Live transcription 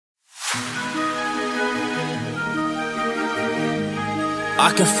I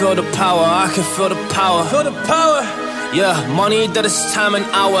can feel the power, I can feel the power. Feel the power. Yeah, money that is time and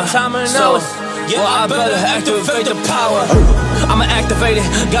hour. Time and so, hours. Yeah, well, I better activate the power. I'ma activate it,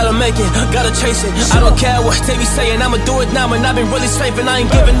 gotta make it, gotta chase it. I don't care what they be saying, I'ma do it now. And I've been really safe and I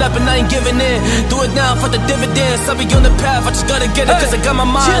ain't giving up and I ain't giving in. Do it now for the dividends, I'll be on the path, I just gotta get it. Cause I got my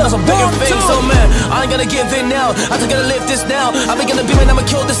mind on some bigger things. So man, I ain't gonna give in now, I just gotta live this now. I be gonna be man, I'ma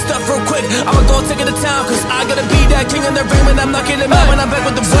kill this stuff real quick. I'ma go take it to town, cause I gotta be that king in the ring. When I'm knocking him out when I'm back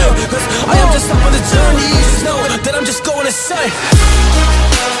with the wheel. Cause I am just up on the journey, you just know that I'm just going insane.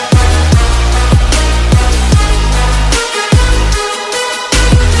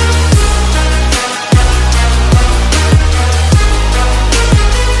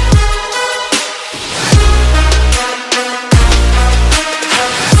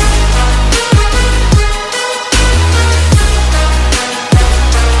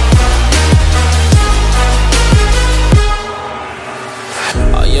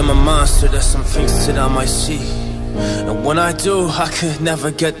 Monster, there's some things that I might see, and when I do, I could never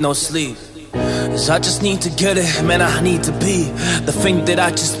get no sleep. Cause I just need to get it, man, I need to be the thing that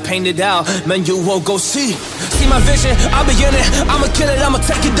I just painted out, man, you won't go see. See my vision, I'll be in it, I'ma kill it, I'ma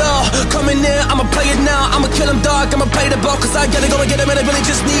take it all. Coming in, I'ma play it now, I'ma kill them dog, I'ma play the ball. Cause I gotta go and get it, man, I really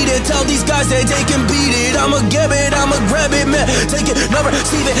just need it. Tell these guys that they can beat it, I'ma give it, I'ma grab it, man. Take it, never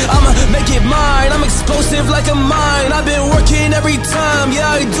receive it, I'ma make it mine. I'm explosive like a mine, I've been working every time.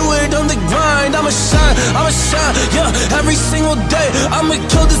 Yeah, I do it on the grind, I'ma shine, yeah, every single day. I'ma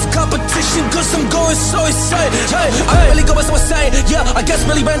kill this competition cause I'm going so insane. Hey, I'm really going so insane. Yeah, I guess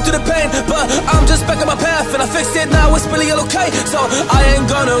really ran through the pain, but I'm just back on my path and I fixed it now, it's really okay. So I ain't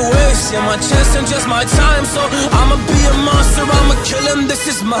gonna waste, yeah, my chance and just my time. So I'ma be a monster, I'ma kill him, this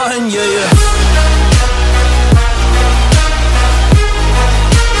is mine, yeah, yeah.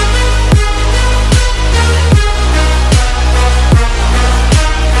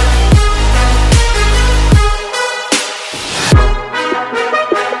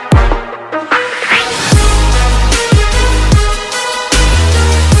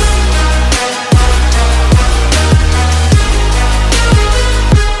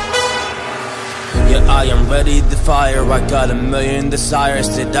 I am ready to fire, I got a million desires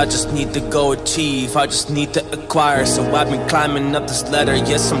that I just need to go achieve, I just need to acquire. So I've been climbing up this ladder,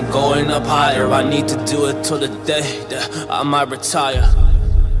 yes I'm going up higher. I need to do it till the day that I might retire.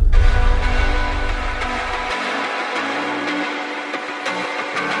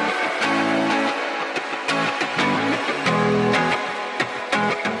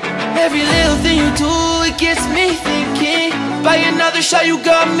 Every little thing you do, it gets me thinking. By another shot you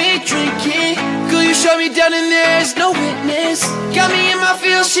got me drinking. Girl, you shut me down and there's no witness. Got me in my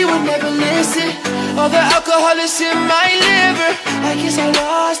feels, she would never listen. All the alcohol is in my liver. I guess I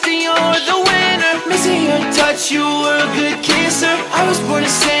lost and you're the winner. Missing your touch, you were a good kisser. I was born a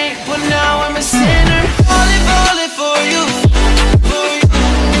saint, but now I'm a sinner. Falling for you, for you,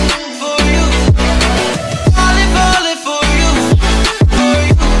 for you. Falling for you, for you,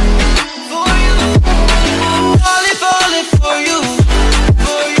 for you. Falling for you, for you,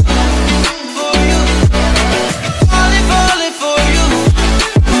 for you. Falling for you, for you,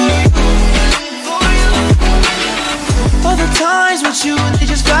 for you. All the times with you, they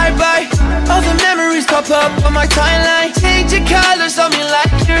just fly by. All the memories pop up on my timeline. Change your colors on me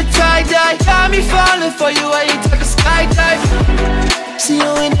like you're tie-dye. Got me falling for you, I ain't talking skydive. See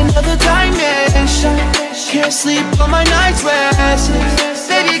you in another dimension. Can't sleep on my night's rest.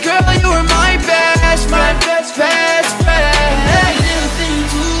 Baby girl, you were my best friend, best friend. Every little thing you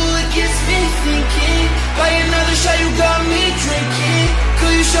do, it gets me thinking. By another shot, you got me drinking.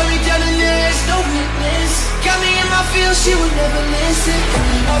 Girl, you shut me down and there's no witness. Got me in my feels, she would never listen.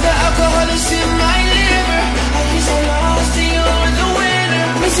 All the alcohol is in my liver. I guess I lost and you're the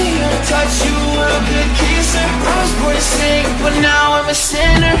winner. Missing your touch, you were a good kisser. I was born to sing, but now I'm a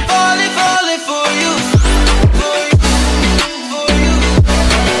sinner. Falling for you, for you, for you.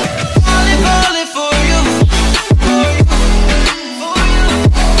 Falling for you, for you, for you.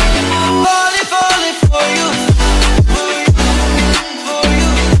 Falling for you, for you, for you.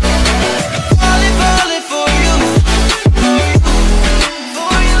 Falling for you, for you,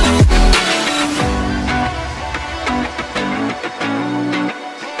 for you.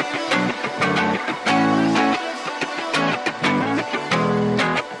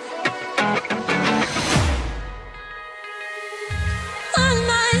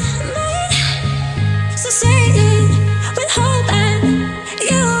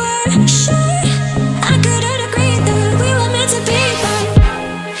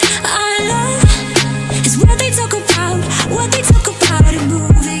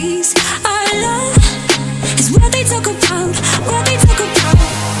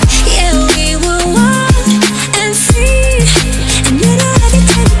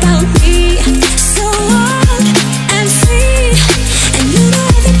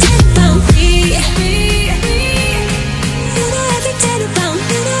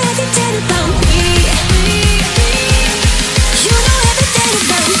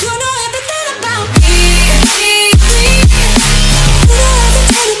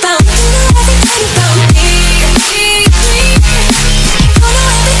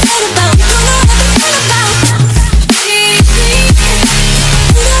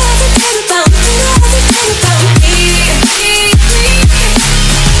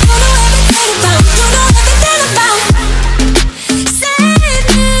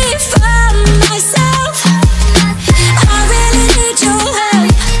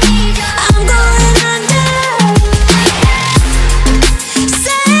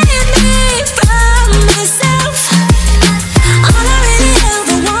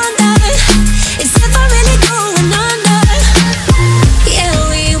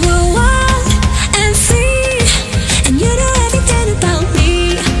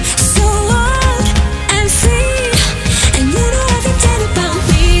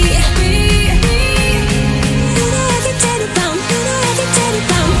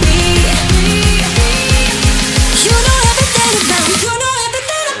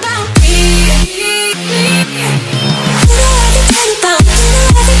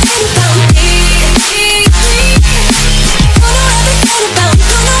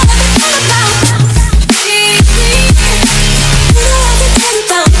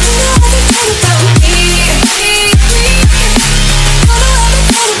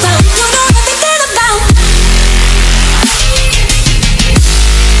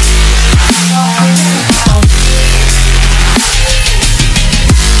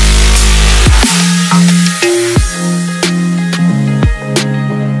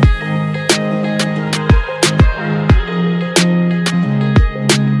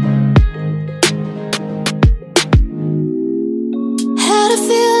 a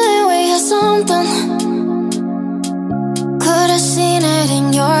feeling we had something. Could've seen it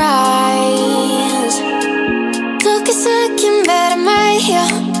in your eyes. Took a second, but I'm right here,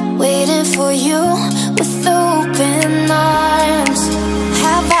 waiting for you with open arms.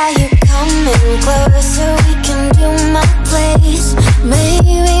 How about you coming closer?